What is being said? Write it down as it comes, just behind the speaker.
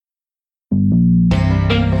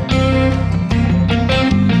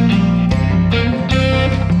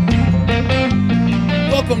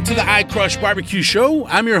Welcome to the I Crush Barbecue Show.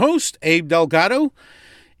 I'm your host, Abe Delgado.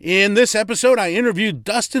 In this episode, I interviewed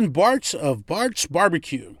Dustin Bartz of Bartz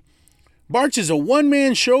Barbecue. Bartz is a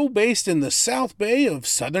one-man show based in the South Bay of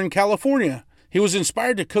Southern California. He was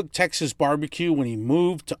inspired to cook Texas barbecue when he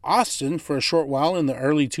moved to Austin for a short while in the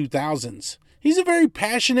early 2000s. He's a very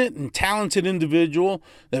passionate and talented individual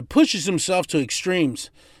that pushes himself to extremes,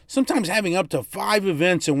 sometimes having up to 5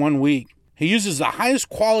 events in 1 week. He uses the highest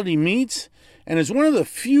quality meats and is one of the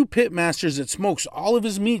few pit masters that smokes all of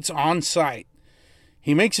his meats on site.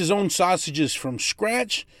 He makes his own sausages from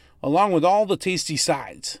scratch, along with all the tasty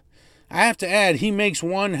sides. I have to add, he makes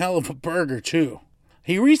one hell of a burger too.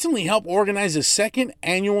 He recently helped organize the second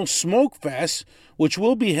annual Smoke Fest, which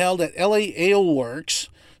will be held at LA Ale Works,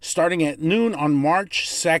 starting at noon on March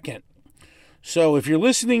 2nd. So if you're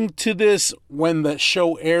listening to this when the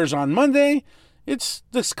show airs on Monday, it's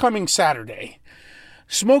this coming Saturday.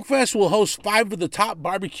 Smokefest will host 5 of the top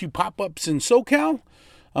barbecue pop-ups in SoCal.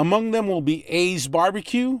 Among them will be A's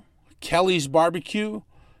Barbecue, Kelly's Barbecue,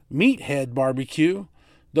 Meathead Barbecue,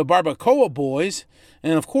 the Barbacoa Boys,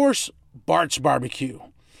 and of course, Bartz Barbecue.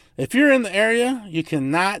 If you're in the area, you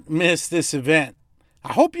cannot miss this event.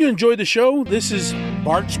 I hope you enjoy the show. This is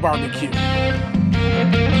Bartz Barbecue.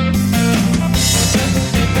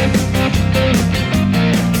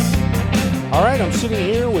 All right, I'm sitting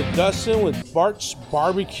here with Dustin with Bartz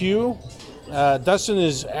Barbecue. Dustin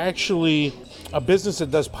is actually a business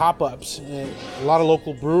that does pop-ups in a lot of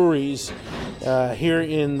local breweries here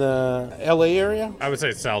in the LA area. I would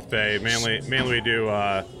say South Bay. Mainly we do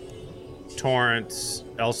Torrance,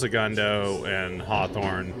 El Segundo, and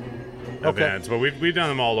Hawthorne events. But we've done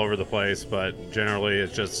them all over the place, but generally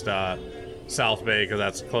it's just South Bay because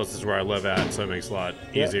that's closest where I live at, so it makes it a lot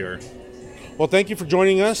easier. Well, thank you for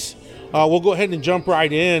joining us. We'll go ahead and jump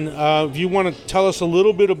right in. If you want to tell us a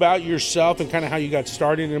little bit about yourself and kind of how you got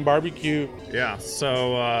started in barbecue. Yeah,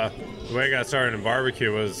 so the way I got started in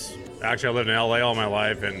barbecue was, actually I lived in LA all my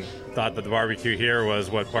life and thought that the barbecue here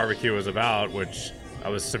was what barbecue was about, which I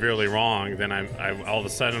was severely wrong. Then I all of a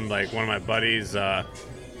sudden, like one of my buddies, I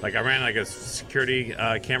ran like a security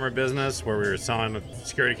camera business where we were selling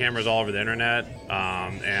security cameras all over the internet.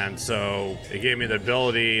 And so it gave me the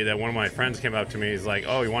ability that one of my friends came up to me. He's like,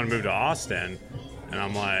 "Oh, you want to move to Austin?" And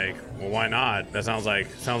I'm like, "Well, why not? That sounds like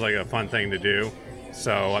a fun thing to do."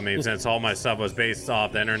 So, I mean, since all my stuff was based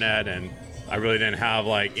off the internet and I really didn't have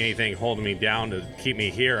like anything holding me down to keep me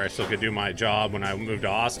here, I still could do my job when I moved to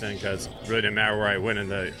Austin because it really didn't matter where I went in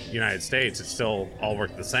the United States. It still all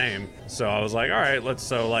worked the same. So I was like, all right,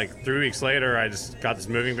 so like 3 weeks later, I just got this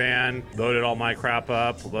moving van, loaded all my crap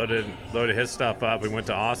up, loaded his stuff up. We went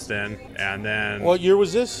to Austin, and then... What year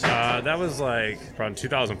was this? That was like around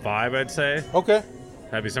 2005, I'd say. Okay.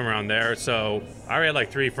 That'd be somewhere around there. So I already had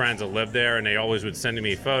like 3 friends that lived there, and they always would send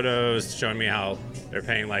me photos showing me how they're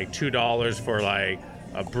paying like $2 for like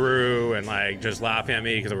a brew and like just laughing at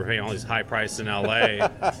me because we're paying all these high prices in LA.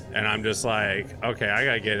 And I'm just like, okay, I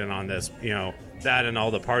gotta get in on this, that and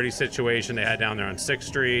all the party situation they had down there on 6th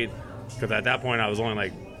Street. Because at that point I was only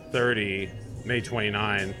like 30, maybe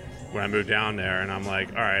 29 when I moved down there, and I'm like,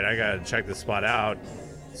 all right, I gotta check this spot out.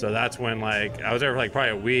 So that's when like I was there for like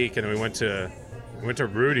probably a week, and we went to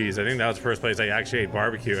Rudy's. I think that was the first place I actually ate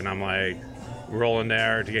barbecue, and I'm like rolling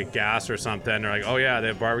there to get gas or something. They're like, "Oh yeah, they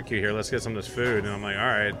have barbecue here. Let's get some of this food." And I'm like, "All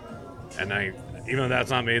right." And even though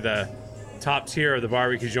that's not maybe the top tier of the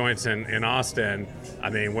barbecue joints in Austin, I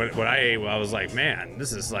mean, what I ate, I was like, man,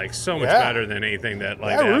 this is like so much better than anything that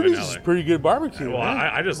like they have in LA. Rudy's is pretty good barbecue. Well,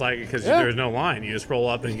 I just like it because there's no line. You just roll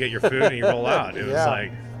up and you get your food and you roll out. It was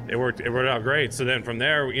like it worked out great. So then from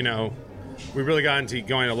there, we really got into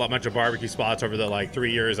going to a bunch of barbecue spots over the like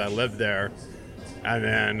 3 years I lived there. And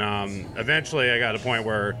then eventually I got to a point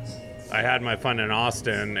where I had my fun in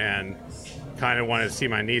Austin and kind of wanted to see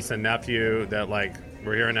my niece and nephew that like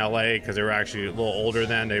were here in LA because they were actually a little older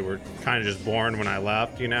then. They were kind of just born when I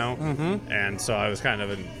left, Mm-hmm. And so I was kind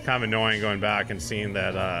of annoying going back and seeing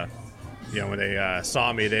that, when they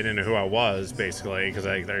saw me, they didn't know who I was basically because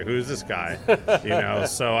they're who's this guy,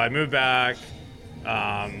 So I moved back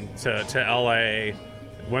to LA,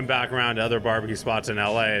 went back around to other barbecue spots in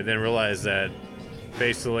LA, then realized that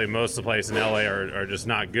basically most of the places in LA are just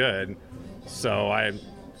not good. So I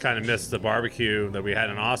kind of missed the barbecue that we had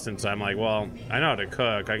in Austin. So I'm like, well, I know how to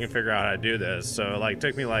cook. I can figure out how to do this. So it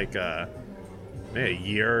took me maybe a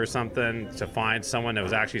year or something to find someone that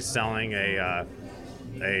was actually selling a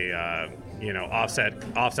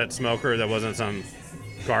offset smoker that wasn't some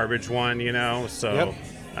garbage one, So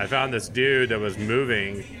I found this dude that was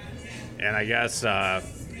moving, and I guess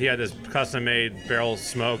he had this custom-made barrel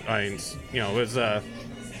smoke. I mean, it was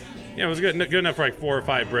it was good enough for like 4 or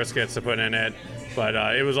 5 briskets to put in it, but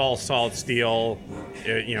it was all solid steel.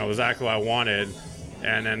 It was exactly what I wanted.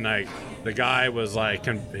 And then like the guy was like,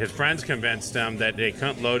 his friends convinced him that they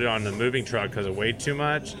couldn't load it on the moving truck because it weighed too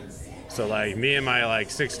much. So like me and my like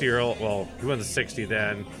 60-year-old, well, he wasn't 60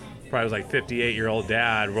 then, probably was like 58-year-old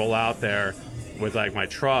dad, roll out there with like my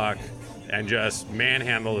truck and just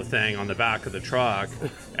manhandle the thing on the back of the truck.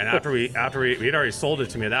 And after we'd already sold it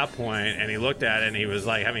to me at that point, and he looked at it and he was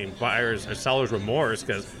like having buyer's or seller's remorse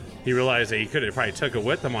because he realized that he could have probably took it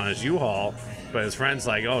with him on his U-Haul, but his friend's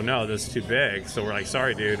like, oh no, this is too big. So we're like,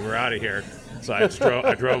 sorry dude, we're out of here. So I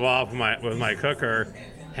drove off with my cooker,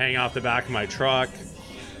 hanging off the back of my truck.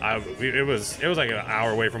 It was like an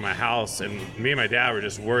hour away from my house, and me and my dad were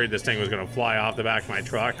just worried this thing was going to fly off the back of my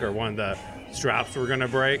truck or one of the straps were going to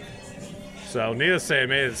break. So needless to say, I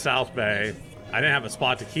made it to South Bay. I didn't have a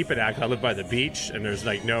spot to keep it at because I live by the beach, and there's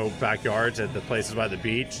like no backyards at the places by the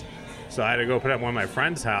beach. So I had to go put it at one of my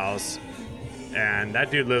friend's house, and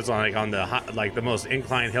that dude lives on the most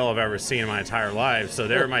inclined hill I've ever seen in my entire life. So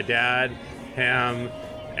there, my dad, him,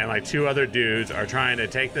 and like 2 other dudes are trying to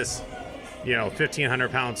take this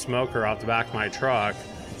 1,500-pound smoker off the back of my truck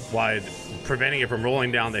while preventing it from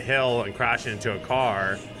rolling down the hill and crashing into a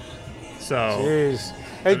car. So, jeez.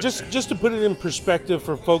 Hey, just to put it in perspective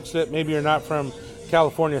for folks that maybe are not from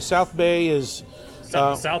California, South Bay is...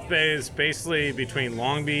 South Bay is basically between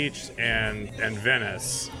Long Beach and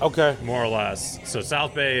Venice. Okay. More or less. So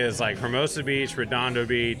South Bay is like Hermosa Beach, Redondo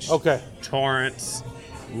Beach, okay, Torrance,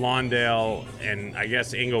 Lawndale, and I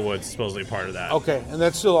guess Inglewood's supposedly part of that. Okay, and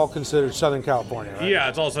that's still all considered Southern California, right? Yeah,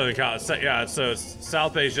 it's all Southern California. Yeah, so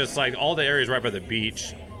South Bay is just like all the areas right by the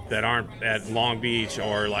beach that aren't at Long Beach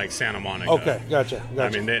or like Santa Monica. Okay, gotcha. I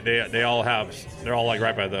mean, they're all like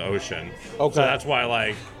right by the ocean. Okay. So that's why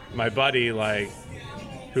like my buddy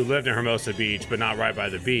who lived in Hermosa Beach but not right by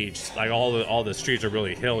the beach, like all the streets are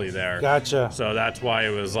really hilly there. Gotcha. So that's why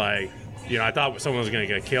it was like, I thought someone was going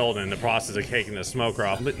to get killed in the process of taking the smoker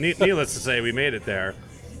off. Needless to say, we made it there.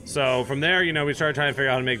 So from there, we started trying to figure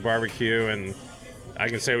out how to make barbecue, and I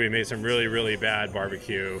can say we made some really, really bad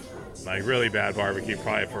barbecue. Like really bad barbecue,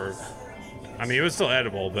 probably it was still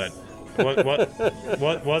edible, but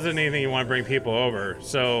what wasn't anything you want to bring people over.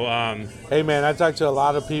 So hey man, I talked to a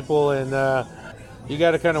lot of people, and you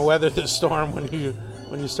got to kind of weather the storm when you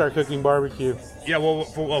start cooking barbecue. Yeah, well,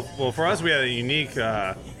 for us, we had a unique.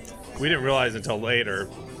 We didn't realize until later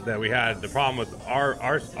that we had the problem with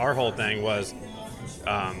our whole thing was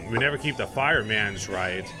we never keep the fire managed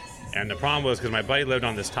right, and the problem was because my buddy lived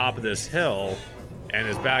on this top of this hill, and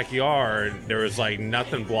his backyard there was like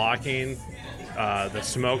nothing blocking the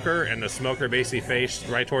smoker, and the smoker basically faced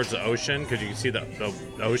right towards the ocean because you can see the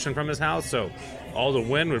ocean from his house. So all the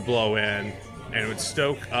wind would blow in, and it would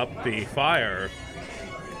stoke up the fire,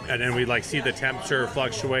 and then we'd see the temperature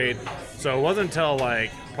fluctuate. So it wasn't until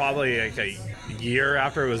probably a year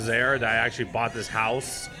after it was there that I actually bought this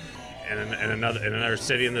house in another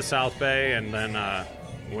city in the South Bay. And then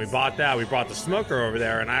when we bought that, we brought the smoker over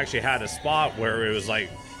there, and I actually had a spot where it was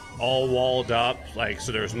all walled up,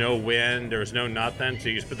 so there was no wind, there was no nothing. So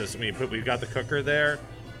you just put this, we got the cooker there.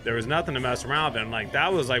 There was nothing to mess around with, and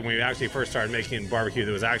that was when we actually first started making barbecue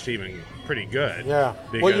that was actually even pretty good. Yeah.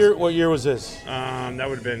 What year was this? That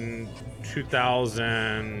would have been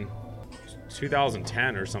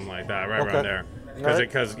 2010 or something like that, right around there.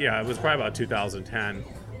 Because it was probably about 2010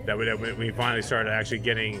 that we finally started actually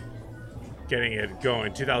getting it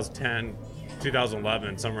going. 2010,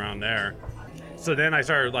 2011, somewhere around there. So then I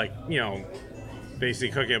started basically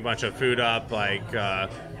cooking a bunch of food up.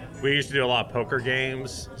 We used to do a lot of poker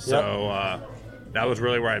games, so that was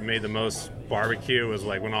really where I made the most barbecue, was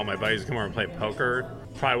when all my buddies come over and play poker.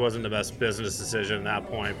 Probably wasn't the best business decision at that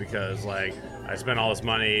point because I spent all this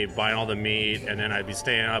money buying all the meat, and then I'd be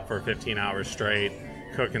staying up for 15 hours straight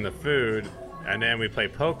cooking the food, and then we play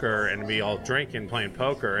poker and be all drinking playing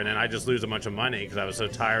poker, and then I just lose a bunch of money because I was so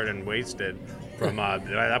tired and wasted from at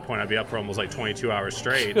that point I'd be up for almost 22 hours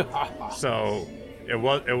straight. So it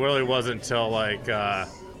really wasn't until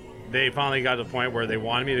they finally got to the point where they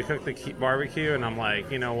wanted me to cook the barbecue, and I'm like,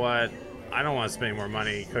 you know what? I don't want to spend more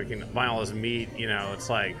money buying all this meat. It's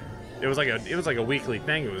it was like a weekly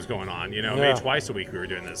thing that was going on. Maybe twice a week we were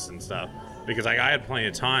doing this and stuff because I had plenty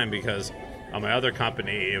of time because on my other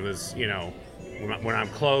company it was when I'm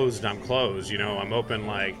closed, I'm closed. I'm open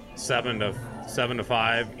 7 to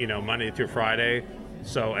 5. Monday through Friday.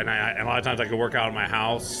 So and a lot of times I could work out of my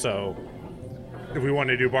house. So if we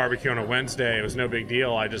wanted to do barbecue on a Wednesday, it was no big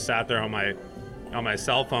deal. I just sat there on my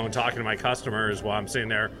cell phone talking to my customers while I'm sitting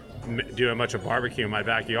there doing much of barbecue in my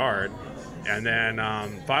backyard. And then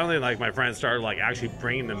finally, like, my friends started like actually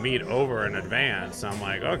bringing the meat over in advance. I'm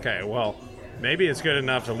like, okay, well, maybe it's good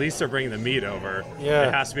enough. At least they're bringing the meat over. Yeah.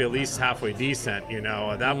 It has to be at least halfway decent, you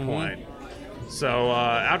know, at that point. So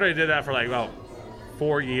after I did that for like about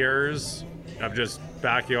 4 years of just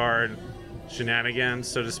backyard shenanigans,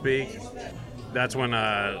 so to speak, that's when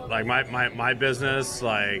like my business,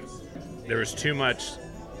 like, there was too much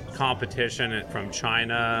competition from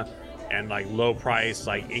China and like low price,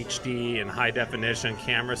 like HD and high definition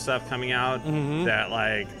camera stuff coming out, that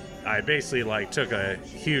like I basically like took a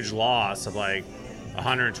huge loss of like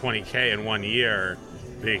 120K in 1 year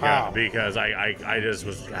because I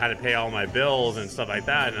just had to pay all my bills and stuff like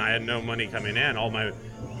that, and I had no money coming in. All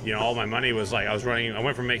my money was like, I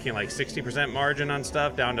went from making like 60% margin on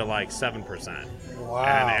stuff down to like 7%. Wow.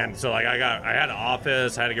 And so like I had an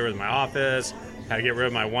office, I had to get rid of my office, had to get rid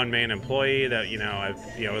of my one main employee that,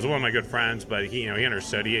 was one of my good friends, but he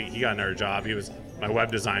understood. He got another job. He was my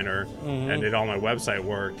web designer and did all my website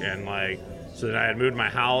work. And like, so then I had moved my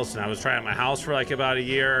house, and I was trying out my house for like about a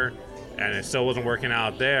year, and it still wasn't working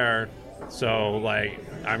out there. So like,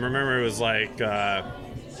 I remember it was like, I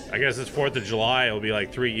guess it's 4th of July. It'll be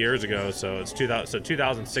like 3 years ago. So it's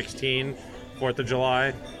 2016, 4th of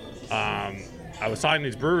July. I was talking to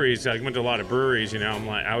these breweries. I went to a lot of breweries, I'm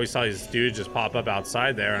like, I always saw these dudes just pop up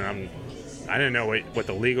outside there, and I didn't know what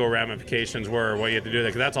the legal ramifications were, or what you had to do.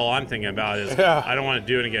 Because that's all I'm thinking about is I don't want to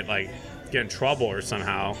do it and get in trouble or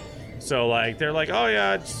somehow. So like, they're like, oh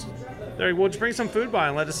yeah, we'll just bring some food by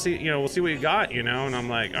and let us see, we'll see what you got, And I'm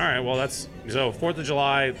like, all right, well so 4th of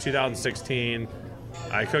July, 2016.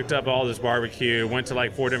 I cooked up all this barbecue, went to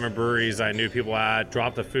like 4 different breweries I knew people at,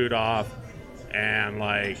 dropped the food off, and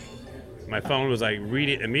like, my phone was like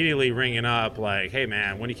immediately ringing up like, hey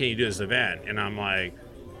man, when can you do this event? And I'm like,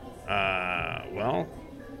 well,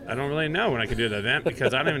 I don't really know when I can do the event,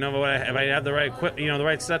 because I don't even know if I have the right equipment, the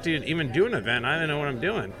right stuff to even do an event. I don't know what I'm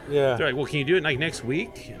doing. Yeah. They're like, well, can you do it like next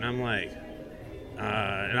week? And I'm like,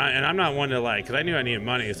 and I'm not one to like, because I knew I needed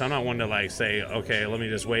money, so I'm not one to like say, okay, let me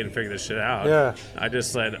just wait and figure this shit out. Yeah. I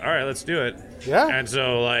just said, all right, let's do it. Yeah. And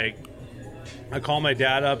so like, I call my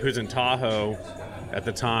dad up, who's in Tahoe at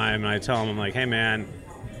the time, and I tell him, I'm like, hey man,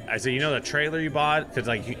 I said, the trailer you bought, because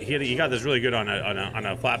like he got this really good on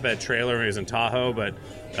a flatbed trailer when he was in Tahoe, but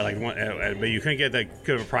but you couldn't get that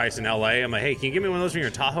good of a price in LA. I'm like, hey, can you give me one of those from your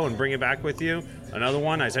Tahoe and bring it back with you? Another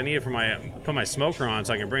one, I said, I need it for put my smoker on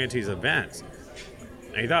so I can bring it to these events.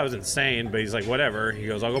 And he thought it was insane, but he's like, whatever. He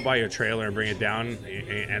goes, I'll go buy you a trailer and bring it down.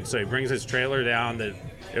 And so he brings his trailer down.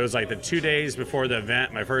 It was like the 2 days before the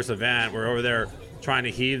event, my first event. We're over there trying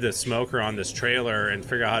to heave the smoker on this trailer and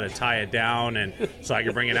figure out how to tie it down, and so I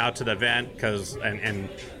could bring it out to the event, because I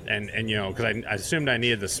assumed I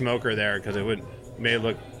needed the smoker there because it made it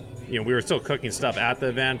look, we were still cooking stuff at the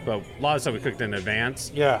event, but a lot of stuff we cooked in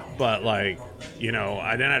advance. Yeah. But like,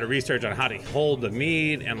 I then had to research on how to hold the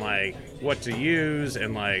meat and like what to use,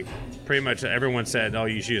 and like pretty much everyone said, oh,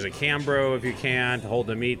 you should use a Cambro if you can to hold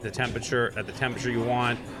the meat at the temperature you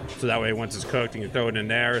want, so that way once it's cooked you can throw it in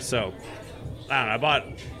there. So I don't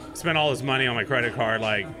know, spent all this money on my credit card,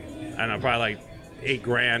 like, I don't know, probably like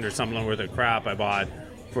 $8,000 or something worth of crap I bought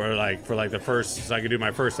for the first, so I could do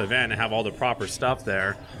my first event and have all the proper stuff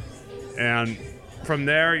there. And from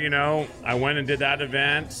there, I went and did that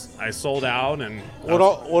event. I sold out, and what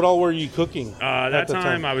all were you cooking? That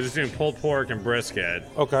time I was just doing pulled pork and brisket.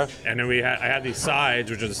 Okay. And then I had these sides,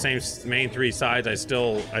 which are the same main 3 sides I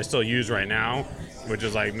still use right now, which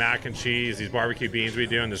is like mac and cheese, these barbecue beans we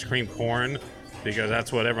do, and this cream corn, because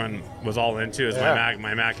that's what everyone was all into, is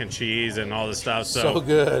my mac and cheese and all this stuff. So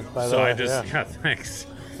good, by the way. I just thanks.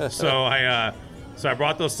 So I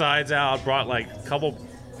brought those sides out, brought like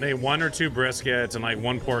maybe 1 or 2 briskets and like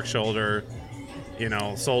 1 pork shoulder,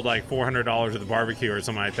 sold like $400 at the barbecue or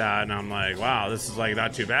something like that, and I'm like, wow, this is like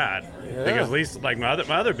not too bad. Yeah. Because at least like my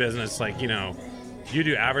other business, like, you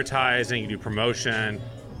do advertising, you do promotion,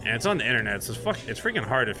 and it's on the internet, so it's freaking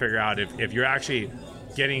hard to figure out if you're actually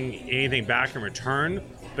getting anything back in return,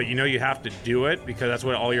 but you have to do it because that's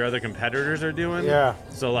what all your other competitors are doing. Yeah.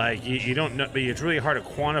 So like you don't know, but it's really hard to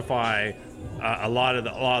quantify a lot of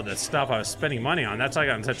the stuff I was spending money on. That's why I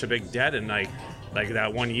got in such a big debt in like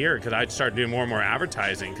that 1 year, because I started doing more and more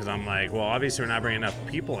advertising, because I'm like, well, obviously we're not bringing enough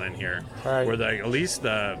people in here. Right. Where like at least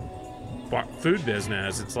the food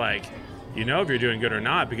business, it's like, if you're doing good or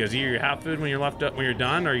not, because either you have food when you're left up when you're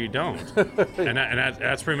done, or you don't. and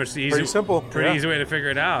that's pretty much the easy, easy way to figure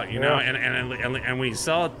it out, know. And we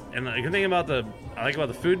sell it. And the good thing about I like about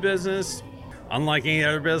the food business, unlike any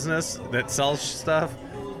other business that sells stuff,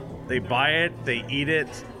 they buy it, they eat it,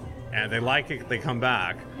 and they like it, they come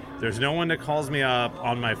back. there's no one that calls me up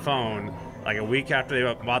on my phone like a week after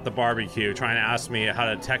they bought the barbecue trying to ask me how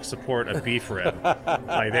to tech support a beef rib.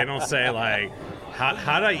 Like, they don't say, like,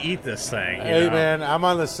 how do I eat this thing? Hey, man, I'm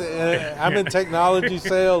I'm in technology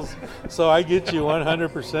sales, so I get you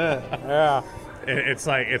 100%. Yeah. It's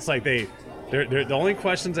like they're the only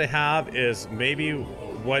questions they have is maybe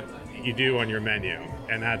what you do on your menu,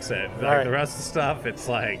 and that's it. Like, right. The rest of the stuff, it's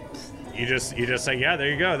like you just say, yeah, there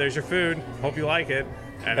you go, there's your food. Hope you like it.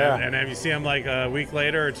 And then you see them like a week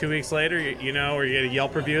later or 2 weeks later, or you get a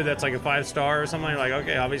Yelp review that's like a 5-star or something. You're like,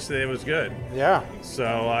 okay, obviously it was good. Yeah.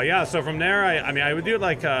 So so from there, I would do it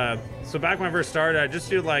like so back when I first started, I just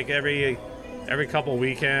do like every couple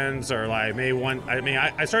weekends or like maybe one.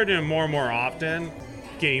 I started doing more and more often,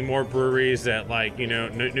 getting more breweries that like knew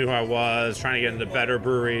who I was, trying to get into better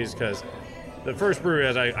breweries because. The first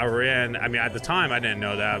breweries I were in, at the time I didn't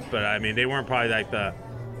know that, but they weren't probably like the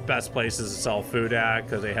best places to sell food at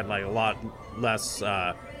because they had like a lot less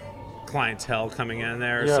clientele coming in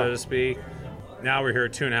there, so to speak. Now we're here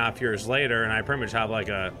 2.5 years later, and I pretty much have like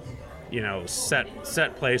a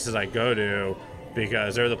set places I go to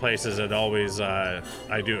because they're the places that always I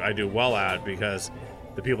do well at because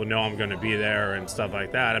the people know I'm going to be there and stuff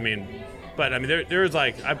like that. There's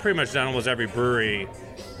like I've pretty much done almost every brewery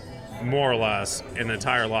more or less in the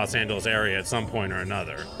entire Los Angeles area at some point or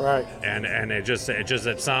another. Right. And it's just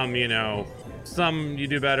that some you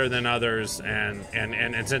do better than others, and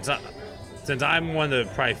since I'm one of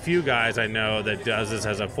the probably few guys I know that does this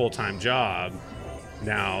as a full-time job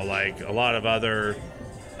now, like a lot of other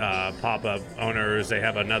pop-up owners, they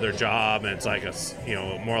have another job and it's like a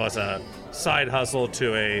more or less a side hustle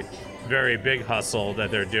to a very big hustle that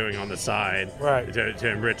they're doing on the side, right, to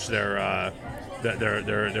enrich their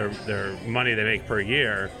money they make per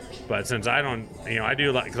year. But since I don't, I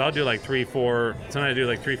do like, because I'll do like 3-4, sometimes I do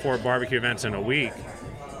like 3-4 barbecue events in a week,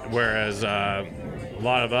 whereas a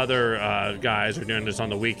lot of other guys are doing this on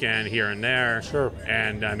the weekend here and there. Sure.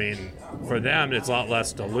 And for them, it's a lot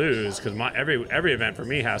less to lose because every event for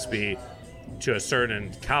me has to be to a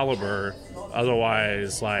certain caliber.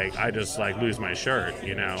 Otherwise, like I just like lose my shirt,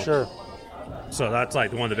 Sure. So that's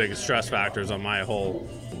like one of the biggest stress factors on my whole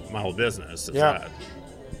business. Yeah.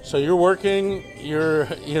 So you're working.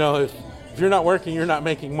 If you're not working, you're not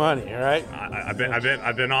making money. All right. I've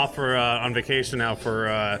been off for on vacation now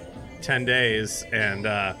for 10 days, and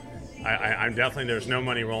I'm definitely there's no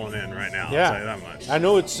money rolling in right now. Yeah. I'll tell you that much. I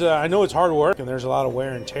know it's hard work, and there's a lot of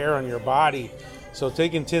wear and tear on your body. So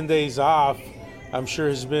taking 10 days off, I'm sure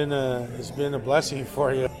has been a blessing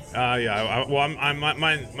for you. My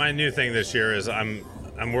new thing this year is I'm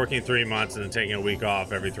working 3 months and then taking a week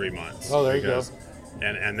off every 3 months. Oh, there you go.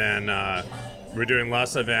 And then we're doing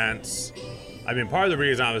less events. Part of the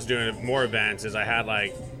reason I was doing more events is I had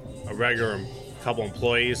like a regular couple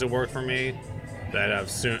employees that worked for me that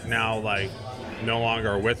have now like no longer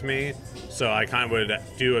are with me. So I kind of would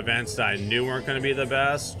do events that I knew weren't going to be the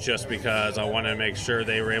best just because I wanted to make sure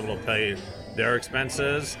they were able to pay their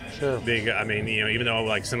expenses. Sure. Because, even though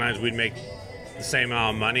like sometimes we'd make the same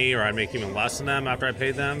amount of money or I'd make even less than them after I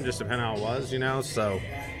paid them, just depending on how it was,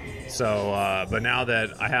 So, but now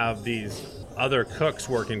that I have these other cooks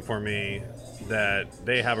working for me that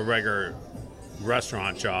they have a regular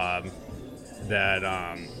restaurant job that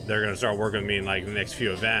they're going to start working with me in like the next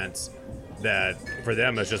few events, that for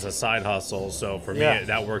them it's just a side hustle. So for me,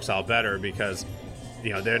 that works out better because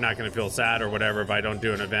they're not going to feel sad or whatever if I don't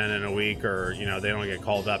do an event in a week or they don't get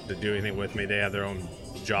called up to do anything with me. They have their own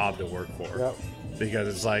job to work for. Yep. Because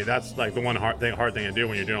it's like that's like the one hard thing to do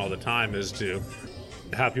when you're doing all the time is to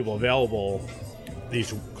have people available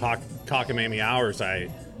these cockamamie hours I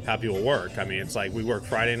have people work. It's like we work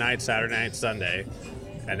Friday night, Saturday night, Sunday,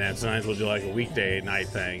 and then sometimes we'll do like a weekday night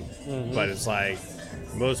thing. Mm-hmm. But it's like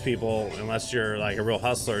most people, unless you're like a real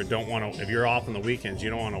hustler, don't want to. If you're off on the weekends, you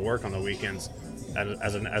don't want to work on the weekends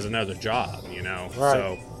as another job, Right.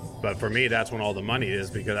 So, but for me, that's when all the money is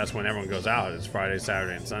because that's when everyone goes out. It's Friday,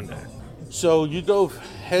 Saturday, and Sunday. So you dove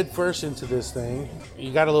head first into this thing.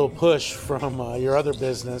 You got a little push from your other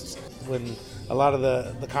business when a lot of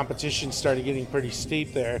the competition started getting pretty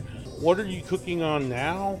steep there. What are you cooking on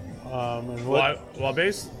now?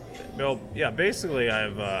 Basically,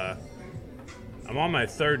 I'm on my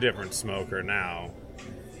third different smoker now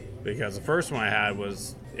because the first one I had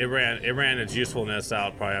was it ran its usefulness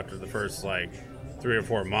out probably after the first like 3 or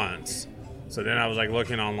 4 months. So then I was like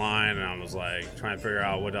looking online and I was like trying to figure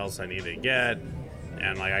out what else I needed to get,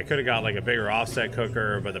 and like I could have got like a bigger offset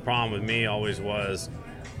cooker, but the problem with me always was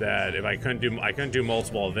that if I couldn't do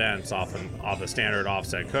multiple events off a standard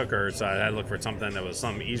offset cooker, so I had to look for something that was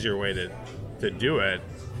some easier way to do it.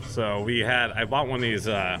 So I bought one of these,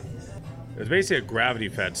 it was basically a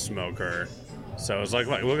gravity-fed smoker. So it was like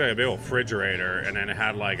it looked like a big old refrigerator, and then it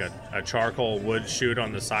had like a charcoal wood chute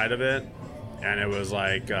on the side of it, and it was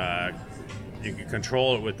like you could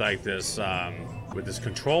control it with like this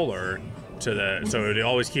controller so it would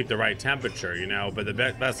always keep the right temperature, you know. But the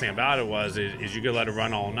best thing about it is you could let it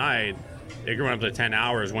run all night. It could run up to 10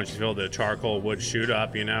 hours once you fill the charcoal wood chute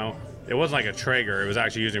up, you know. It wasn't like a Traeger. It was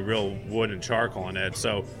actually using real wood and charcoal in it.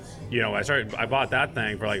 So, you know, I bought that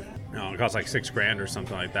thing for like, you know, it cost like $6,000 or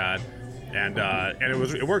something like that. And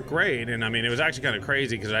it worked great. And I mean, it was actually kind of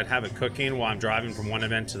crazy because I'd have it cooking while I'm driving from one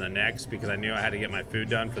event to the next because I knew I had to get my food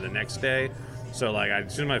done for the next day. So like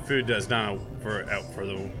as soon as my food is done for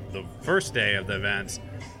the first day of the events,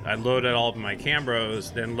 I load it all up in my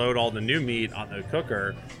Cambros, then load all the new meat on the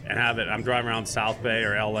cooker and have it. I'm driving around South Bay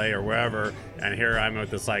or LA or wherever, and here I'm with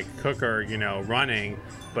this like cooker, you know, running,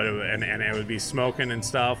 but it would be smoking and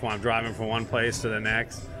stuff while I'm driving from one place to the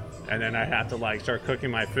next. And then I have to like start cooking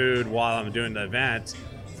my food while I'm doing the event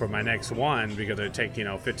for my next one because it would take, you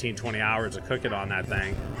know, 15, 20 hours to cook it on that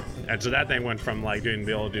thing. And so that thing went from like I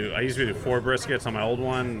used to do 4 briskets on my old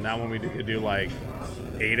one. Now when we could do like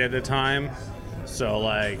 8 at a time. So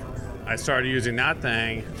like I started using that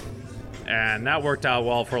thing and that worked out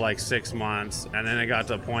well for like 6 months. And then it got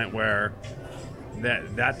to a point where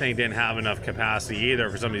that thing didn't have enough capacity either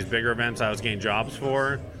for some of these bigger events I was getting jobs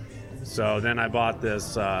for. So then I bought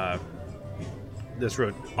this offset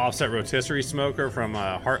rotisserie smoker from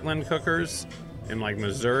Heartland Cookers in like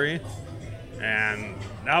Missouri, and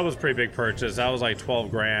that was a pretty big purchase. That was like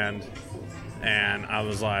 $12,000, and I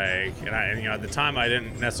was like, and you know, at the time I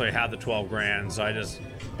didn't necessarily have the $12,000, so I just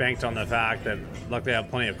banked on the fact that luckily I have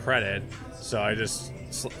plenty of credit, so I just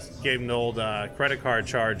gave them the old credit card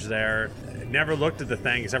charge there. Never looked at the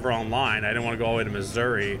thing except for online. I didn't want to go all the way to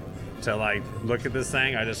Missouri to like look at this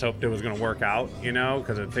thing. I just hoped it was going to work out, you know,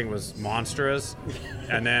 because the thing was monstrous.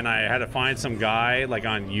 And then I had to find some guy like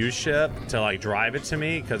on UShip to like drive it to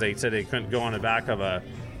me because they said they couldn't go on the back of a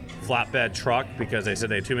flatbed truck because they said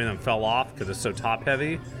too many of them fell off because it's so top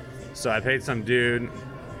heavy. So I paid some dude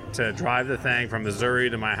to drive the thing from Missouri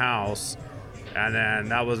to my house. And then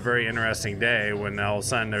that was a very interesting day when all of a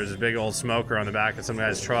sudden there's a big old smoker on the back of some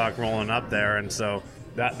guy's truck rolling up there. And so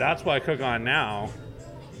that's what I cook on now.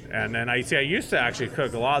 And then I used to actually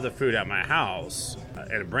cook a lot of the food at my house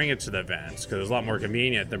and bring it to the events because it was a lot more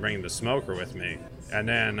convenient than bringing the smoker with me. And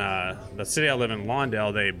then the city I live in,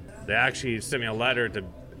 Lawndale, they actually sent me a letter to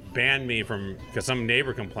ban me from, because some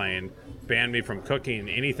neighbor complained, banned me from cooking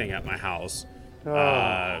anything at my house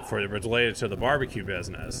related to the barbecue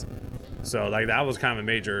business. So like that was kind of a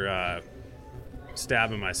major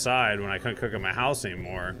stab in my side when I couldn't cook at my house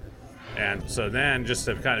anymore. And so then, just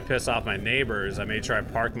to kind of piss off my neighbors, I made sure I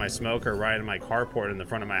parked my smoker right in my carport in the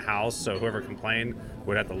front of my house, so whoever complained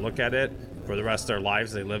would have to look at it for the rest of their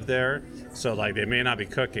lives they live there. So like they may not be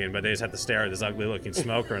cooking, but they just have to stare at this ugly looking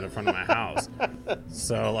smoker in the front of my house.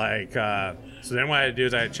 So like, so then what I had to do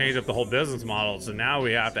is I changed up the whole business model. So now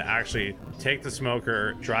we have to actually take the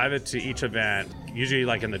smoker, drive it to each event, usually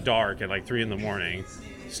like in the dark at like 3 a.m,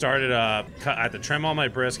 start it up, I had to trim all my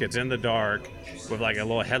briskets in the dark with like a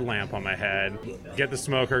little headlamp on my head, get the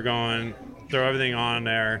smoker going, throw everything on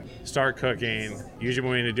there, start cooking. Usually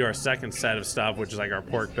when we need to do our second set of stuff, which is like our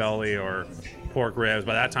pork belly or pork ribs,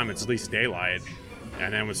 by that time it's at least daylight.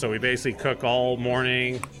 And then so we basically cook all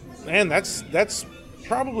morning. Man, that's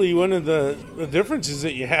probably one of the differences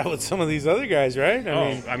that you have with some of these other guys, right? I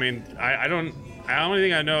only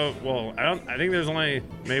think I know, I think there's only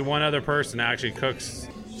maybe one other person that actually cooks.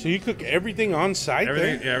 So you cook everything on site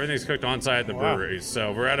there? Yeah, everything's cooked on site at the brewery.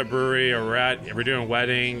 So we're at a brewery or we're doing a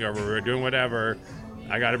wedding or we're doing whatever,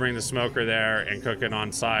 I got to bring the smoker there and cook it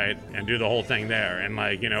on site and do the whole thing there. And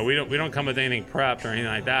like, you know, we don't come with anything prepped or anything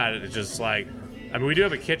like that. It's just like, I mean, we do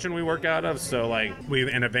have a kitchen we work out of. So like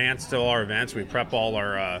in advance to all our events, we prep all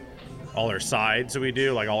our sides that we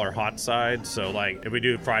do, like all our hot sides. So like if we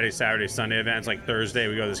do Friday, Saturday, Sunday events, like Thursday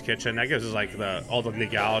we go to this kitchen, that gives us like all the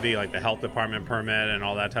legality, like the health department permit and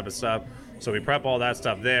all that type of stuff. So we prep all that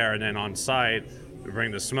stuff there, and then on site we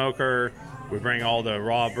bring the smoker, we bring all the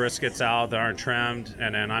raw briskets out that aren't trimmed,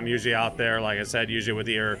 and then I'm usually out there, like I said, usually with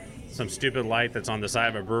either some stupid light that's on the side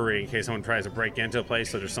of a brewery in case someone tries to break into a place,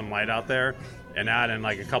 so there's some light out there, and that, and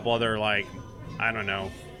like a couple other, like, I don't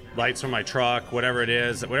know, lights from my truck, whatever it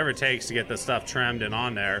is, whatever it takes to get the stuff trimmed and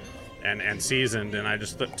on there and seasoned, and I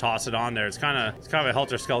just toss it on there. It's kind of a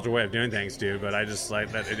helter-skelter way of doing things, dude, but I just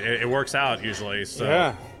like that. It works out usually. So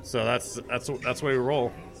yeah. So that's the way we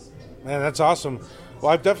roll. Man, that's awesome.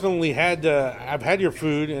 Well, I've definitely had your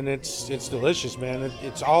food, and it's delicious, man.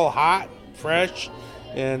 It's all hot, fresh,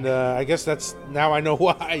 And I guess that's now I know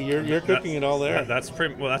why you're cooking it all there. That's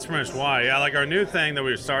pretty much why. Yeah, like our new thing that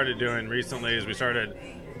we started doing recently is we started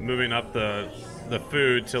moving up the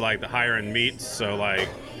food to like the higher end meats. So like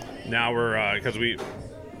now we're because we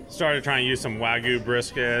started trying to use some Wagyu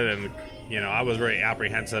brisket, and I was very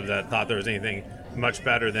apprehensive that thought there was anything much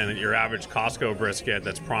better than your average Costco brisket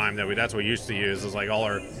that's prime. That's what we used to use. Is like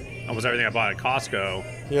almost everything I bought at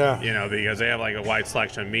Costco. Yeah. Because they have like a wide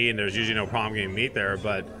selection of meat, and there's usually no problem getting meat there.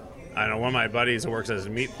 But I know one of my buddies who works at a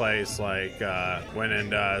meat place went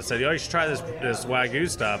and said, "You should try this Wagyu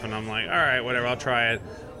stuff." And I'm like, "All right, whatever, I'll try it."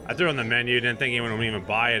 I threw it on the menu, didn't think anyone would even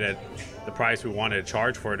buy it at the price we wanted to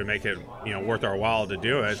charge for it to make it worth our while to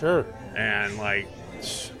do it. Sure. And like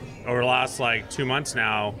over the last 2 months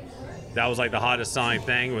now, that was like the hottest selling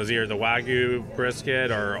thing was either the Wagyu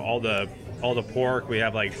brisket or all the pork. We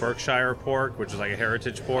have like Berkshire pork, which is like a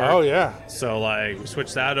heritage pork. Oh yeah. So like we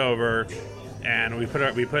switched that over, and we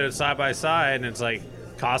put it side by side, and it's like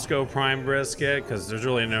Costco prime brisket because there's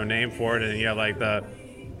really no name for it, and you have like the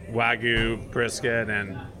Wagyu brisket,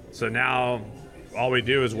 and so now all we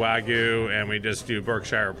do is Wagyu, and we just do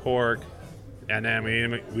Berkshire pork, and then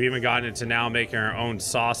we even gotten into now making our own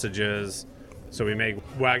sausages. So we make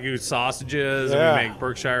Wagyu sausages, and we make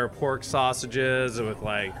Berkshire pork sausages with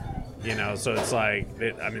so it's like,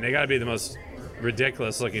 they got to be the most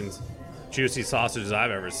ridiculous looking juicy sausages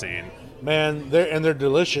I've ever seen. Man, they're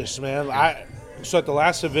delicious, man. So at the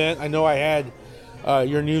last event, I know I had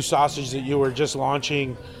your new sausage that you were just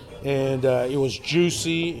launching, and it was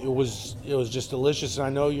juicy. It was just delicious. And I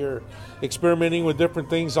know you're experimenting with different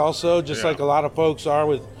things also, just like a lot of folks are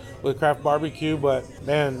with craft barbecue. But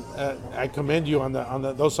man, I commend you on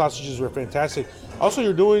those sausages were fantastic. Also,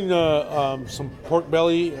 you're doing some pork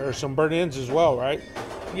belly or some burnt ends as well, right?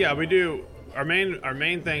 Yeah, we do. Our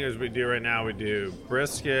main thing is we do right now. We do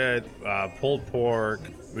brisket, pulled pork.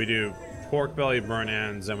 We do pork belly burnt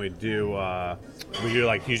ends, and we do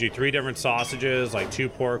like usually 3 different sausages, like 2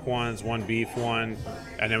 pork ones, 1 beef one,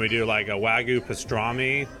 and then we do like a Wagyu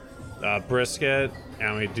pastrami brisket,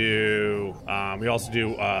 and we also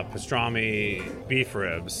do pastrami beef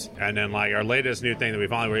ribs, and then like our latest new thing that we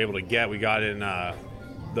finally were able to get, we got in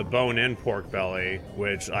the bone-in pork belly,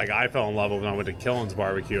 which like I fell in love with when I went to Killen's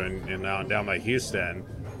Barbecue in down by Houston,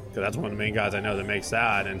 because that's one of the main guys I know that makes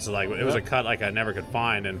that. And so like it was a cut like I never could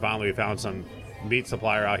find, and finally we found some meat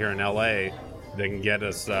supplier out here in LA that can get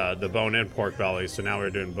us the bone-in pork belly. So now we're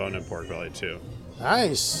doing bone-in pork belly too.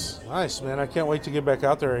 Nice, man. I can't wait to get back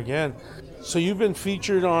out there again. So you've been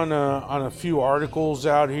featured on a few articles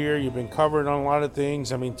out here. You've been covered on a lot of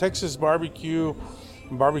things. I mean, Texas barbecue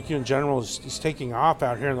in general is taking off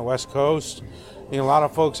out here in the West Coast. A lot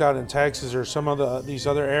of folks out in Texas or some of these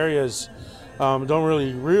other areas don't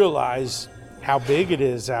really realize how big it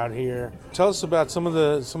is out here. Tell us about some of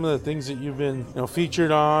the things that you've been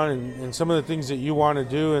featured on, and some of the things that you want to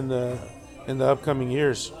do in the upcoming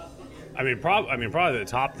years. Probably the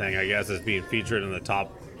top thing, I guess, is being featured in the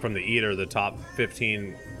top from the Eater, the top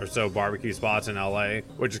 15 or so barbecue spots in LA,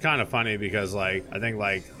 which is kind of funny because I think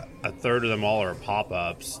a third of them all are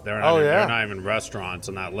pop-ups. They're not even restaurants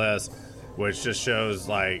on that list, which just shows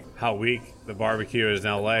how weak the barbecue is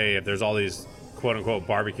in LA if there's all these quote-unquote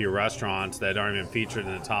barbecue restaurants that aren't even featured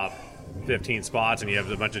in the top 15 spots, and you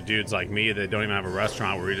have a bunch of dudes like me that don't even have a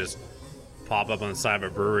restaurant where we just pop up on the side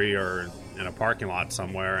of a brewery or in a parking lot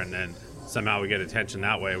somewhere, and then somehow we get attention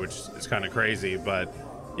that way, which is kind of crazy. But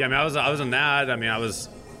yeah, I was in that. I had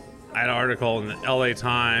an article in the LA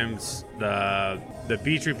Times, the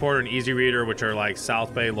Beach Reporter and Easy Reader, which are like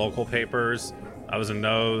South Bay local papers. I was in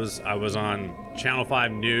those. I was on Channel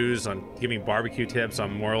 5 News on giving barbecue tips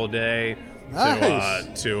on Memorial Day.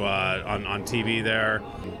 Nice. On TV there.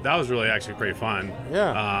 That was really actually pretty fun.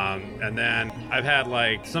 Yeah. And then I've had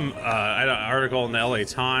I had an article in the LA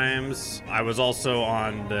Times. I was also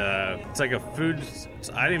on it's like a food,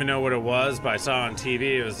 I didn't even know what it was, but I saw it on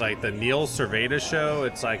TV. It was like the Neil Cerveda show.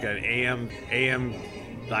 It's like an AM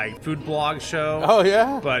food blog show. Oh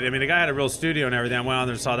yeah. But the guy had a real studio and everything. I went on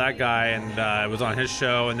there and saw that guy, and it was on his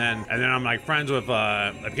show. And then I'm I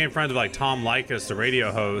became friends with Tom Likas, the radio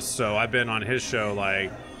host. So I've been on his show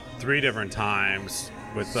 3 different times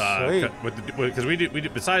because we do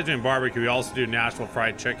besides doing barbecue, we also do Nashville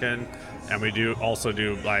fried chicken, and we also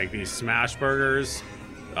do these smash burgers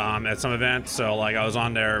at some events. So I was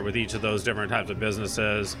on there with each of those different types of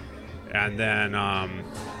businesses. And then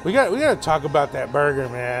we got to talk about that burger,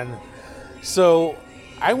 man. So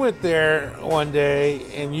I went there one day,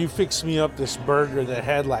 and you fixed me up this burger that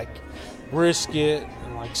had brisket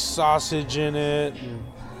and sausage in it. And,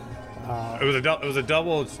 it was a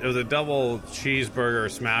double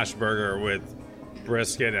cheeseburger smash burger with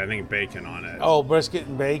brisket, and I think bacon on it. Oh, brisket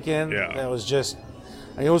and bacon. Yeah. That was just.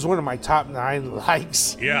 It was one of my top 9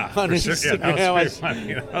 likes. Yeah, on for sure. Instagram. Yeah, that was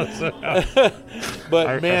pretty funny.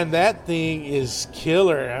 But man, that thing is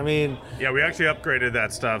killer. I mean, yeah, we actually upgraded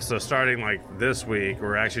that stuff. So starting like this week,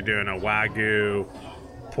 we're actually doing a Wagyu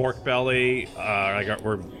pork belly.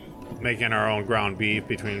 We're making our own ground beef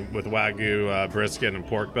with Wagyu brisket and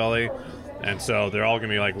pork belly, and so they're all gonna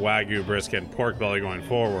be like Wagyu brisket and pork belly going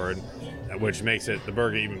forward, which makes the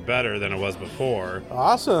burger even better than it was before.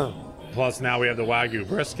 awesome. Plus now we have the Wagyu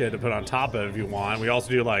brisket to put on top of it if you want. We also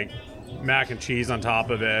do like mac and cheese on top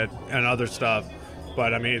of it and other stuff.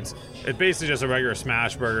 But I mean, it's basically just a regular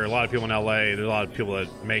smash burger. A lot of people in LA, there's a lot of people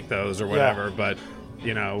that make those or whatever. Yeah. But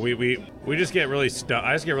you know, we just get really stoned.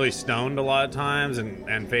 I just get really stoned a lot of times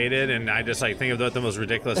and faded, and I just like think of what the most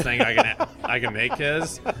ridiculous thing I can make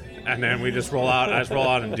is, and then we just roll out. I just roll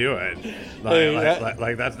out and do it.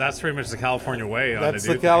 That's pretty much the California way. That's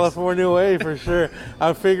the California way for sure.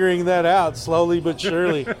 I'm figuring that out slowly but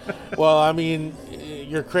surely. Well, I mean,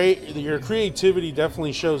 your creativity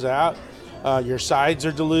definitely shows out. Your sides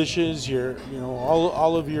are delicious.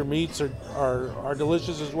 All of your meats are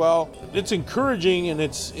delicious as well. It's encouraging and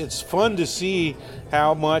it's fun to see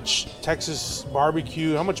how much Texas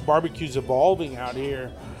barbecue, how much barbecue's evolving out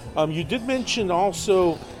here. You did mention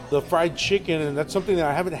also the fried chicken, and that's something that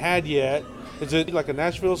I haven't had yet. Is it like a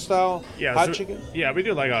Nashville style hot chicken? Yeah, we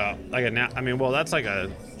do that's like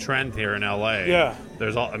a trend here in LA. Yeah.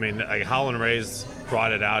 Like Howlin' Ray's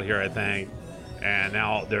brought it out here, I think. And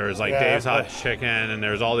now there's like Dave's Hot Chicken, and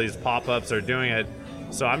there's all these pop-ups that are doing it.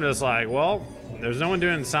 So I'm just like, well, there's no one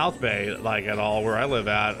doing South Bay like at all where I live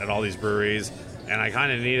at all these breweries, and I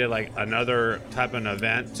kind of needed like another type of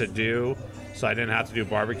event to do, so I didn't have to do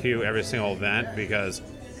barbecue every single event because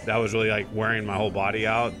that was really like wearing my whole body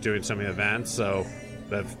out doing so many events. So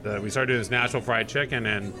we started doing this Nashville fried chicken,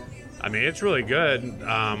 and I mean it's really good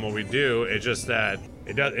what we do. It's just that.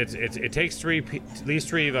 It takes at least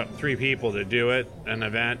three people to do it, an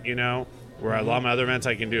event, you know, where a lot of my other events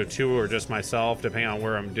I can do 2 or just myself, depending on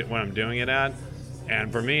where I'm doing it at.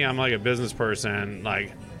 And for me, I'm like a business person,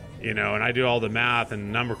 like, you know, and I do all the math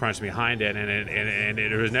and number crunch behind it, and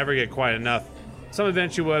it would never get quite enough. Some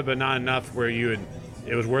events you would, but not enough where it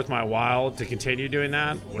was worth my while to continue doing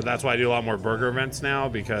that. Well, that's why I do a lot more burger events now,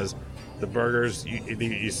 because the burgers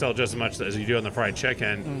you sell just as much as you do on the fried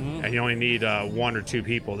chicken, and you only need 1 or 2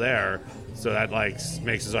 people there, so that like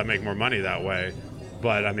makes it so I make more money that way.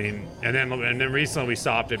 But I mean, and then recently we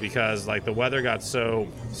stopped it because like the weather got so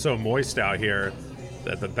moist out here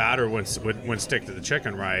that the batter wouldn't stick to the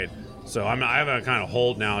chicken right. So I have a kind of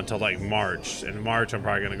hold now until like March. In March, I'm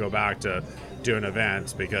probably going to go back to doing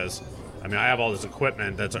events because I mean I have all this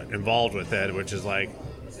equipment that's involved with it, which is like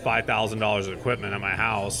 $5,000 of equipment at my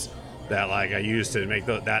house that like I used to make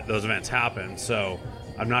those events happen. So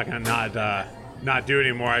I'm not gonna not do it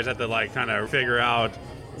anymore. I just have to like kind of figure out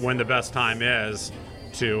when the best time is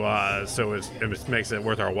to so it makes it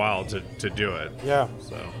worth our while to do it. Yeah.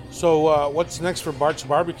 So what's next for Bart's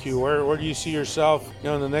Barbecue? Where do you see yourself? You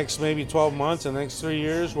know, in the next maybe 12 months, the next 3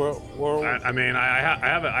 years? I mean, I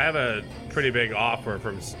have a pretty big offer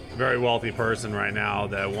from a very wealthy person right now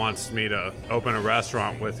that wants me to open a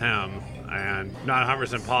restaurant with him. And not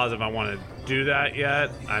 100% positive I want to do that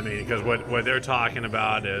yet. I mean, because what they're talking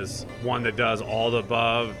about is one that does all the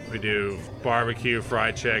above. We do barbecue,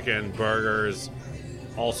 fried chicken, burgers.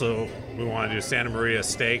 Also, we want to do Santa Maria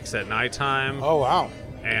steaks at nighttime. Oh wow!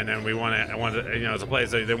 And then we want to, you know, it's a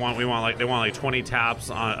place that they want like 20 taps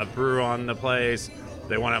on a brew on the place.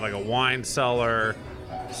 They want to have like a wine cellar,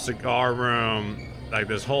 cigar room, like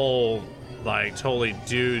this whole. Like totally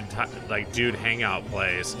dude hangout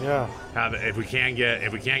place. Yeah. If we can't get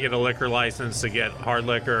a liquor license to get hard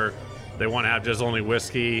liquor, they want to have just only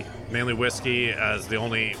whiskey, mainly whiskey as the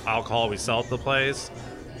only alcohol we sell at the place,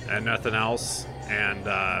 and nothing else. And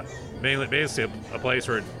basically a place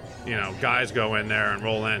where, you know, guys go in there and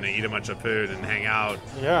roll in and eat a bunch of food and hang out.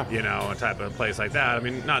 Yeah. You know, a type of place like that. I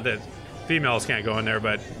mean, not that females can't go in there,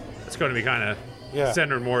 but it's going to be kind of. Yeah.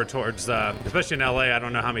 Centered more towards, especially in LA, I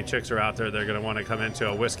don't know how many chicks are out there. They're going to want to come into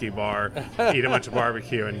a whiskey bar, eat a bunch of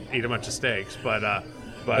barbecue, and eat a bunch of steaks. But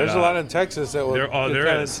there's a lot in Texas that will.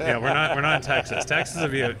 There is. Yeah, we're not in Texas. Texas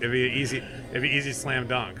would be an easy slam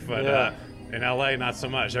dunk. But in LA, not so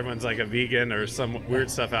much. Everyone's like a vegan or some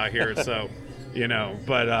weird stuff out here. So, you know.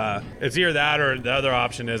 But it's either that or the other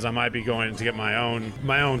option is I might be going to get my own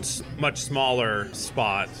much smaller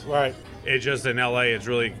spot. Right. It's just in LA, it's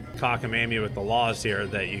really cockamamie with the laws here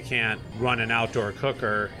that you can't run an outdoor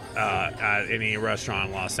cooker at any restaurant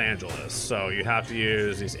in Los Angeles. So you have to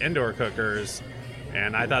use these indoor cookers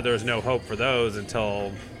And I thought there was no hope for those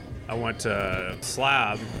until I went to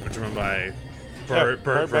Slab, which is run by Bert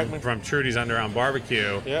from Trudy's Underground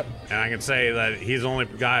Barbecue. Yep. And I can say that he's the only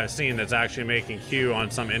guy I've seen that's actually making Q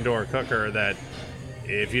on some indoor cooker that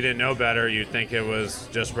if you didn't know better, you'd think it was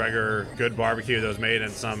just regular good barbecue that was made in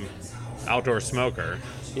some outdoor smoker.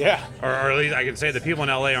 Yeah. Or at least I can say the people in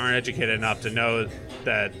LA aren't educated enough to know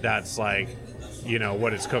that that's like,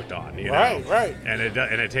 what it's cooked on. Right. And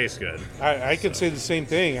it tastes good. I could say the same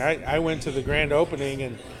thing. I went to the grand opening,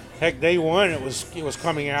 and heck, day one it was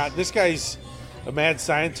coming out. This guy's a mad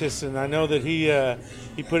scientist, and I know that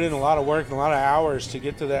he put in a lot of work and a lot of hours to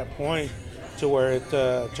get to that point to where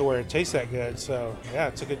it tastes that good. So yeah,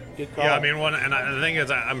 it's a good call. Yeah, I mean, the thing is,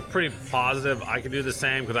 I'm pretty positive I could do the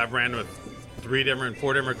same because I've ran with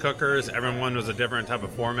 4 different cookers. Everyone was a different type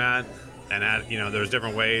of format, and there's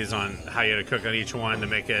different ways on how you had to cook on each one to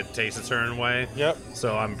make it taste a certain way. Yep.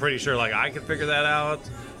 So I'm pretty sure I could figure that out.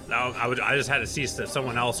 Now I just had to see that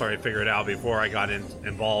someone else already figured it out before I got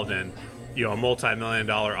involved in a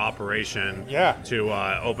multi-million-dollar operation to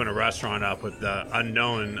open a restaurant up with the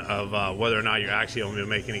unknown of whether or not you're actually going to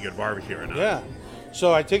make any good barbecue or not. Yeah.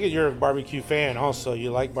 So I take it you're a barbecue fan also.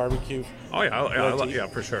 You like barbecue? Oh, yeah,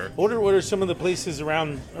 for sure. What are some of the places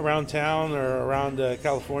around town or around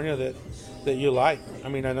California that you like? I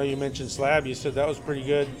mean, I know you mentioned Slab. You said that was pretty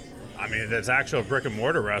good. I mean, that's actually a brick and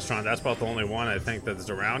mortar restaurant. That's about the only one I think that's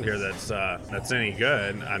around here that's any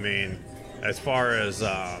good. I mean, as far as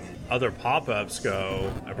other pop-ups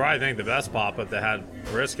go, I probably think the best pop-up that had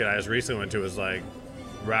brisket I just recently went to was like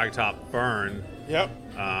Ragtop Fern. Yep.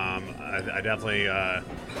 I definitely,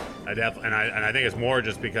 and I think it's more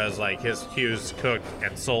just because like his Q's cooked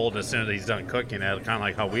and sold as soon as he's done cooking it, kind of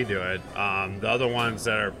like how we do it. The other ones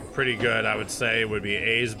that are pretty good, I would say, would be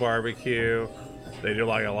A's Barbecue. They do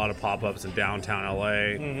like a lot of pop-ups in downtown LA.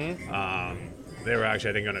 Mm-hmm. They were actually,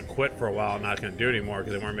 I think, going to quit for a while, not going to do it anymore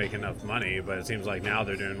because they weren't making enough money. But it seems like now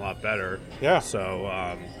they're doing a lot better. Yeah.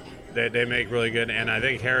 So they make really good, and I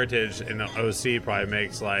think Heritage in the OC probably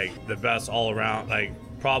makes like the best all around. Like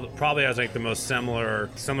probably has like the most similar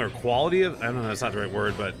quality of. I don't know, that's not the right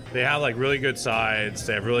word, but they have like really good sides.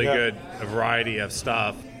 They have really good variety of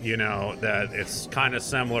stuff. That it's kind of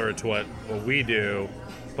similar to what we do,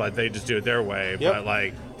 but they just do it their way. Yep. But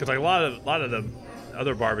like, because like a lot of the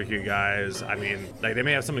other barbecue guys, I mean, like they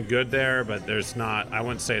may have something good there, but there's not. I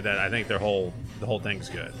wouldn't say that. I think the whole thing's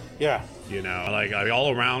good. Yeah. Like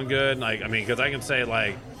all around good. Like I mean, because I can say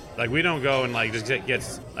like we don't go and like just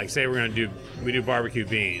get like say we do barbecue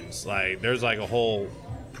beans. Like there's like a whole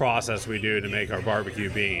process we do to make our barbecue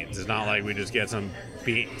beans. It's not like we just get some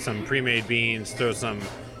pre-made beans, throw some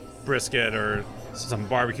brisket or some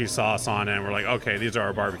barbecue sauce on it, and we're like, okay, these are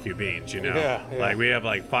our barbecue beans, Yeah. Like we have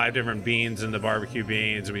like 5 different beans in the barbecue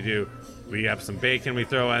beans. We have some bacon we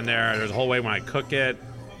throw in there. There's a whole way when I cook it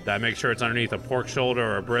that I make sure it's underneath a pork shoulder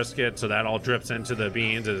or a brisket, so that all drips into the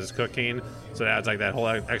beans as it's cooking. So it adds like that whole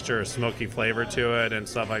extra smoky flavor to it and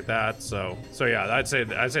stuff like that. So yeah, I'd say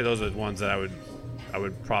those are the ones that I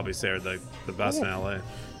would probably say are the best in LA.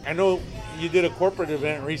 I know you did a corporate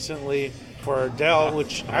event recently for Dell,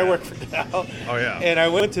 which I work for Dell. Oh yeah. And I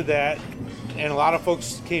went to that, and a lot of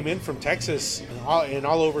folks came in from Texas and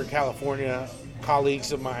all over California.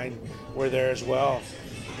 Colleagues of mine were there as well,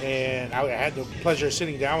 and I had the pleasure of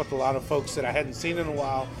sitting down with a lot of folks that I hadn't seen in a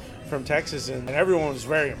while from Texas, and everyone was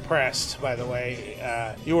very impressed. By the way,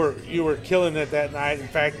 you were killing it that night. In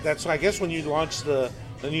fact, that's I guess when you launched the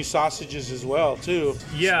new sausages as well too.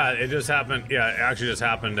 Yeah, it just happened. Yeah, it actually just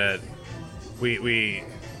happened that we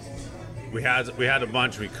had a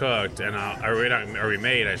bunch we cooked or we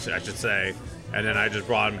made, I should say, and then I just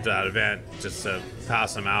brought them to that event just to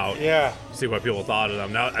pass them out. Yeah. See what people thought of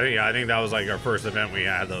them. I think that was like our first event we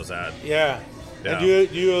had those at. Yeah. Yeah. And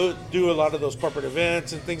do you do a lot of those corporate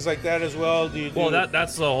events and things like that as well?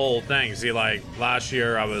 That's the whole thing. See, like last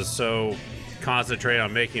year I was so concentrated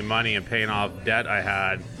on making money and paying off debt I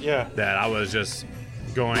had that I was just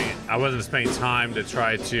I wasn't spending time to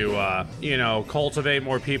try to cultivate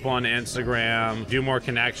more people on Instagram, do more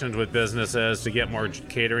connections with businesses to get more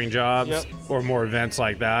catering jobs or more events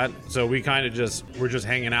like that. So we kind of we're just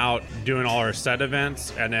hanging out doing all our set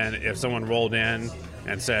events, and then if someone rolled in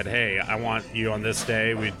and said, hey, I want you on this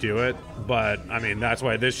day, we'd do it. But I mean, that's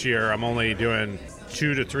why this year I'm only doing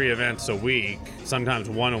 2 to 3 events a week, sometimes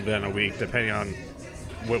 1 event a week, depending on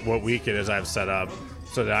what week it is I've set up,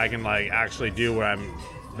 so that I can like actually do what I'm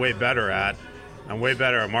way better at. I'm way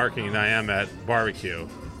better at marketing than I am at barbecue,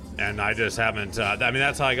 and I just haven't. I mean,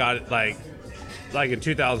 that's how I got it. Like in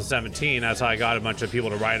 2017, that's how I got a bunch of people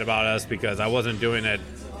to write about us, because I wasn't doing it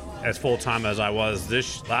as full time as I was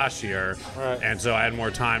this last year, Right. and so I had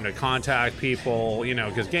more time to contact people. You know,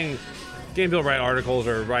 because getting people to write articles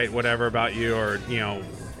or write whatever about you, or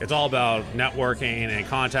it's all about networking and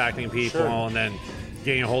contacting people, Sure. and then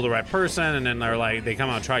getting a hold of the right person, and then they come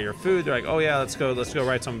out and try your food. They're like, oh yeah, let's go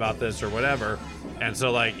write something about this or whatever. And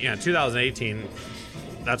so 2018.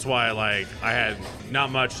 That's why, I had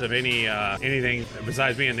not much of anything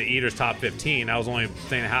besides being the Eaters Top 15. That was the only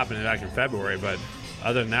thing that happened back in February. But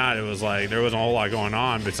other than that, it was there wasn't a whole lot going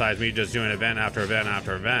on besides me just doing event after event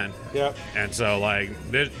after event. Yep. And so,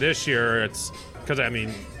 this year, it's because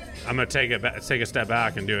I'm gonna take a step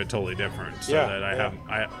back and do it totally different, so that I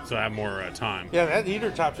have more time. Yeah, that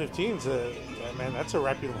Eater Top 15's man, that's a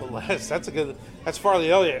reputable list. That's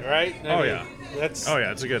Farley Elliott, right? It's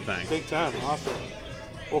a good thing. Big time. Awesome.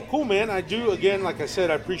 Well, cool, man. I do, again, like I said,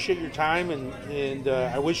 I appreciate your time, and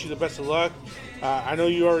I wish you the best of luck. I know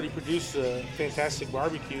you already produced a fantastic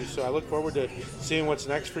barbecue, so I look forward to seeing what's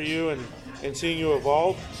next for you and seeing you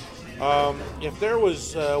evolve. If there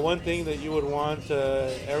was one thing that you would want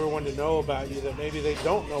everyone to know about you that maybe they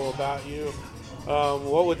don't know about you,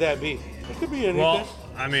 what would that be? It could be anything. Well,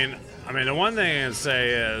 I mean, the one thing I'd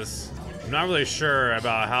say is I'm not really sure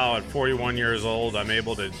about how at 41 years old I'm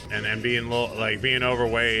able to, and being being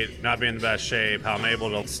overweight, not being in the best shape, how I'm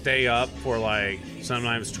able to stay up for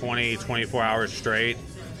sometimes 20, 24 hours straight,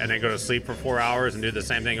 and then go to sleep for 4 hours and do the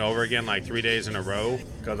same thing over again 3 days in a row.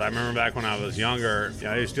 Because I remember back when I was younger,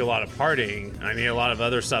 I used to do a lot of partying, and I needed a lot of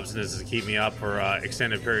other substances to keep me up for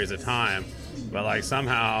extended periods of time. But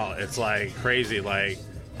somehow it's crazy,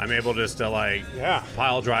 I'm able just to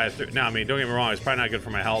pile drive through. Now, I mean, don't get me wrong, it's probably not good for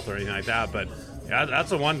my health or anything like that, but that's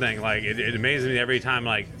the one thing. It amazes me every time.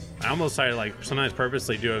 I almost try to sometimes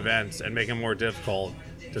purposely do events and make them more difficult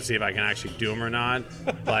to see if I can actually do them or not.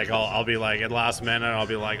 I'll be at last minute, I'll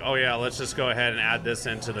be oh yeah, let's just go ahead and add this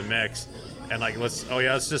into the mix, and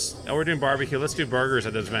we're doing barbecue, let's do burgers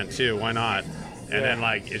at this event too. Why not? And then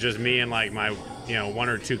it's just me and my one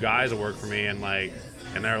or two guys that work for me, and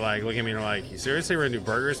they're looking at me and they're you seriously, we're gonna do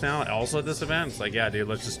burgers now also at this event? It's yeah, dude,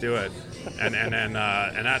 let's just do it. And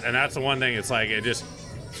that's the one thing. It's it just,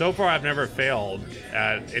 so far I've never failed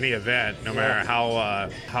at any event, no matter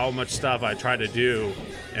how much stuff I try to do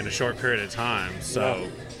in a short period of time. So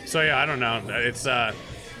yeah, I don't know. It's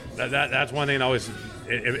that's one thing that always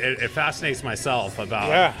it fascinates myself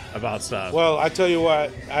about stuff. Well, I tell you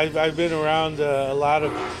what, I've been around a lot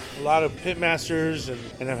of pitmasters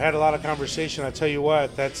and I've had a lot of conversation. I tell you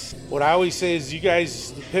what, that's what I always say is, you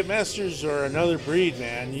guys, the pitmasters, are another breed,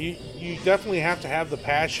 man. You definitely have to have the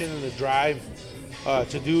passion and the drive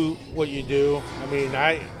to do what you do. I mean,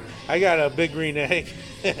 I got a big green egg,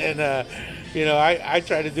 and I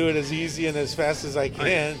try to do it as easy and as fast as I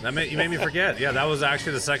can. You made me forget. Yeah, that was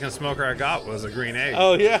actually the second smoker I got, was a green egg.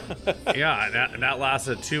 Oh yeah. Yeah, that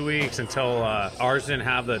lasted 2 weeks until ours didn't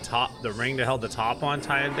have the ring that held the top on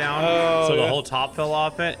tightened down. So the whole top fell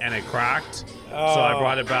off it and it cracked. So I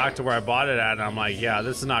brought it back to where I bought it at, and I'm yeah,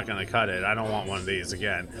 this is not going to cut it. I don't want one of these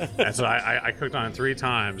again. And so I cooked on it 3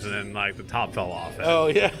 times, and then the top fell off it. Oh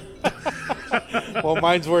yeah. Well,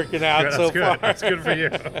 mine's working out so far. That's good for you.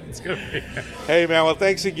 That's good for you. Hey man, well,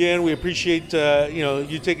 thanks again. We appreciate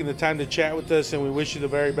you taking the time to chat with us, and we wish you the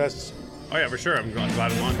very best. Oh yeah, for sure. I'm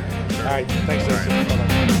glad I'm on. Sure. All right, thanks. All right. Bye-bye.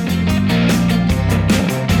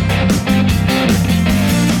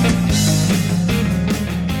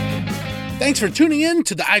 Thanks for tuning in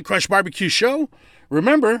to the iCrush Barbecue Show.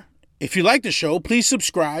 Remember, if you like the show, please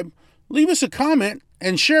subscribe, leave us a comment,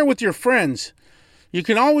 and share with your friends. You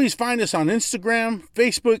can always find us on Instagram,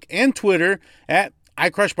 Facebook, and Twitter at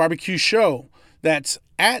iCrush Barbecue Show. That's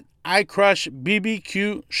at iCrush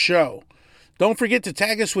BBQ Show. Don't forget to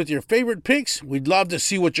tag us with your favorite picks. We'd love to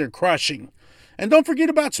see what you're crushing. And don't forget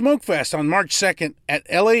about Smokefest on March 2nd at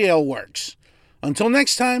LAL Works. Until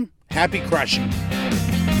next time, happy crushing.